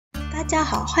大家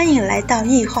好，欢迎来到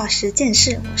艺画实践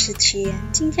室，我是奇圆。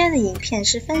今天的影片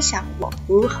是分享我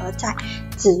如何在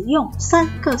只用3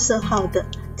个色号的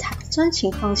彩砖情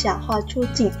况下画出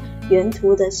近原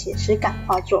图的写实感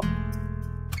画作。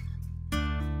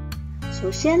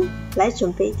首先来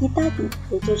准备滴答笔，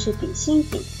也就是笔芯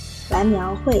笔，来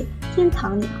描绘天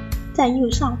堂鸟在右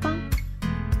上方。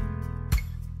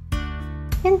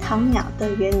天堂鸟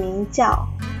的原名叫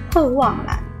厚望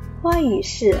兰，花语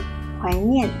是怀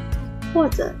念，或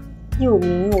者又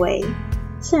名为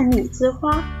胜利之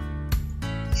花。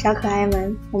小可爱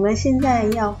们，我们现在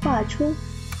要画出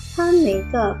它每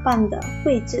个瓣的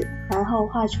位置，然后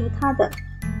画出它的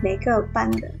每个瓣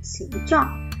的形状，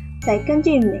再根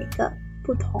据每个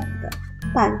不同的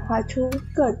瓣画出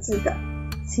各自的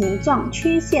形状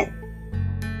曲线。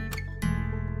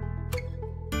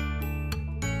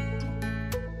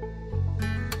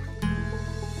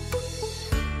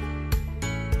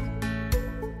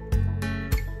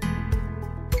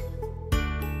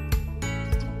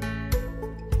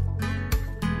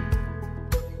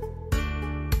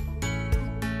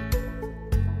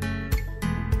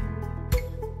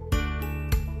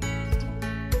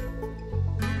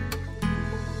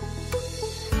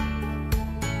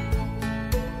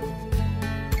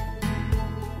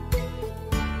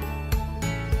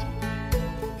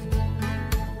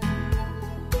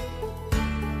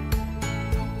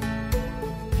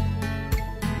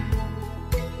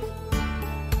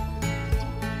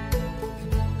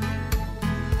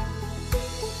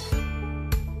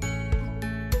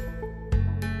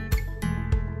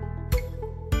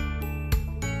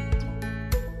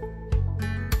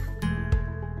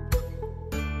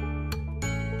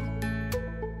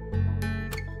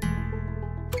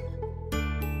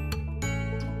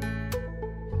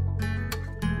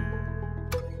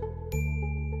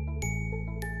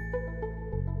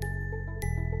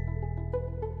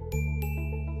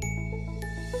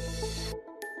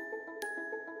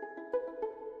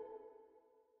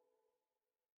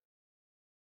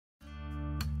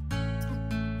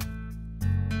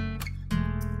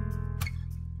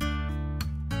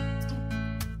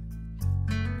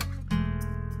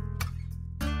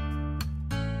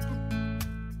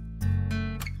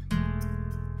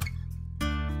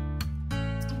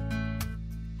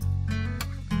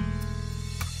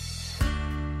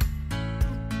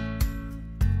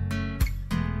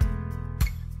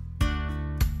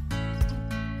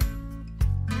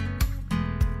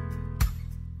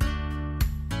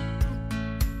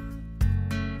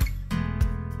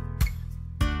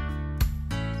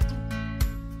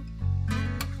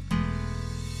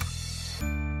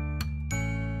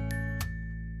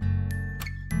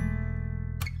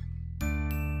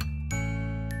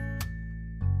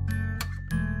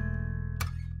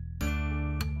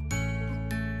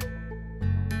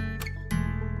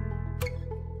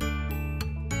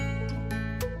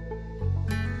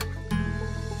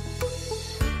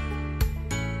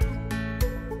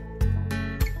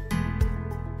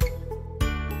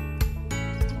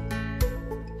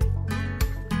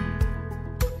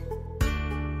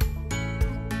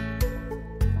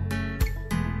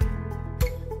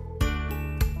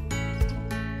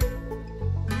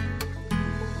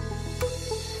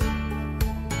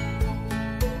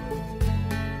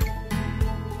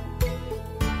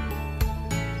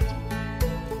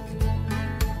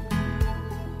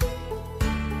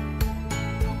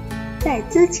在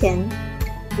之前，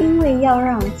因为要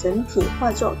让整体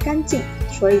画作干净，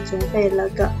所以准备了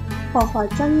个画画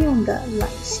专用的卵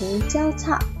形胶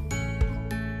擦，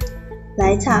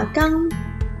来擦刚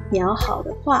描好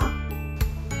的画，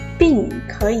并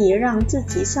可以让自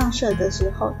己上色的时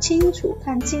候清楚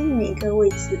看清每个位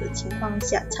置的情况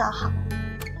下擦好。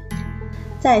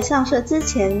在上色之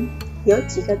前，有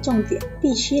几个重点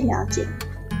必须了解，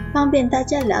方便大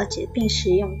家了解并使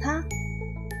用它。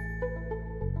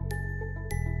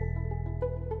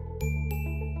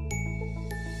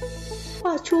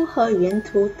画出和原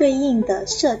图对应的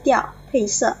色调配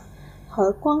色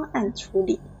和光暗处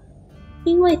理。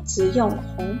因为只用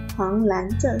红、黄、蓝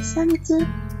这3支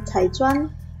彩砖，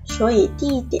所以第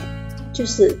一点就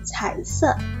是彩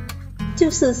色，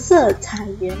就是色彩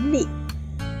原理。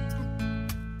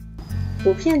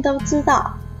普遍都知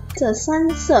道，这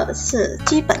3色是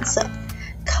基本色，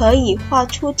可以画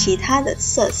出其他的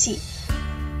色系，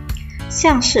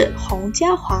像是红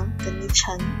加黄等于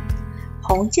橙，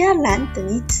红加蓝等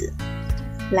于紫，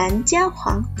蓝加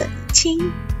黄等于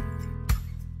青。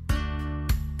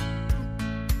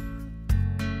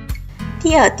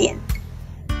第二点，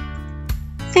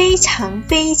非常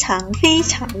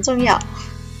重要，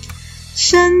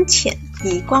深浅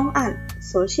与光暗。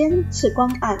首先是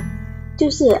光暗，就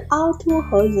是凹凸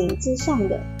和影子上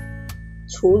的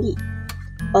处理，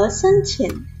而深浅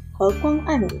和光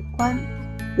暗有关，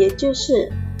也就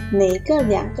是每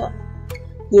两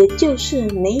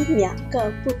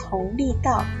个不同力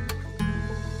道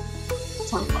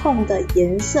掌控的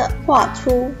颜色画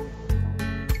出。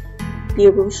比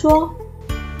如说，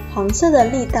黄色的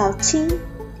力道轻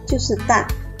就是淡，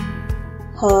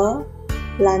和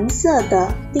蓝色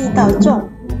的力道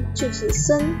重就是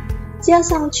深，加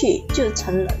上去就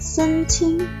成了深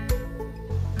轻。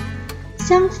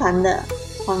相反的，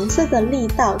黄色的力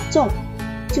道重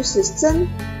就是深，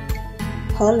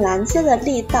和蓝色的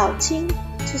力道轻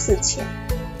就是浅，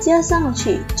加上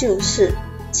去就是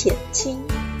浅轻。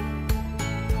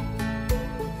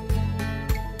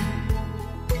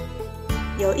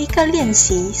有一个练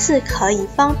习是可以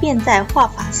方便在画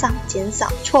法上减少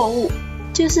错误，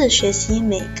就是学习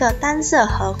每个单色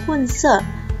和混色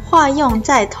化用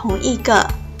在同一个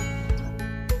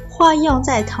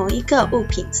物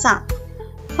品上，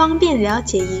方便了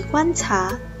解与观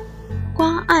察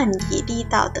光暗与力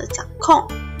道的掌控。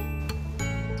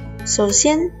首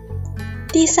先，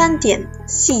第3点，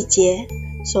细节。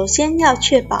首先要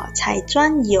确保彩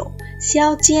砖有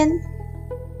削尖，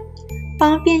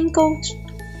方便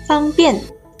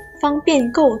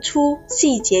构出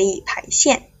细节与排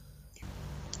线。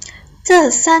这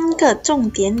3个重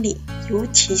点里，尤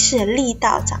其是力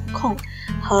道掌控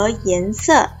和颜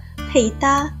色配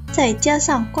搭，再加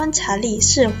上观察力，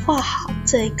是画好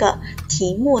这个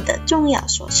题目的重要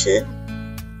锁匙。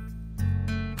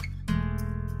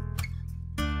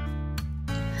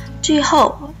最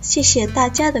后，谢谢大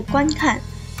家的观看。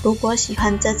如果喜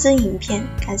欢这支影片，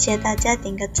感谢大家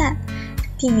点个赞，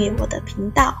订阅我的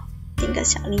频道，点个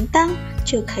小铃铛，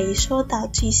就可以收到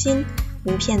最新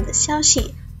影片的消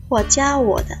息，或加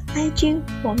我的 IG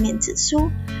或面子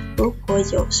书。如果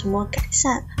有什么改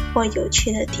善或有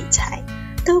趣的题材，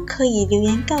都可以留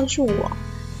言告诉我。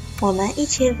我们一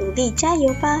起努力加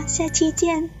油吧，下期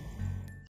见。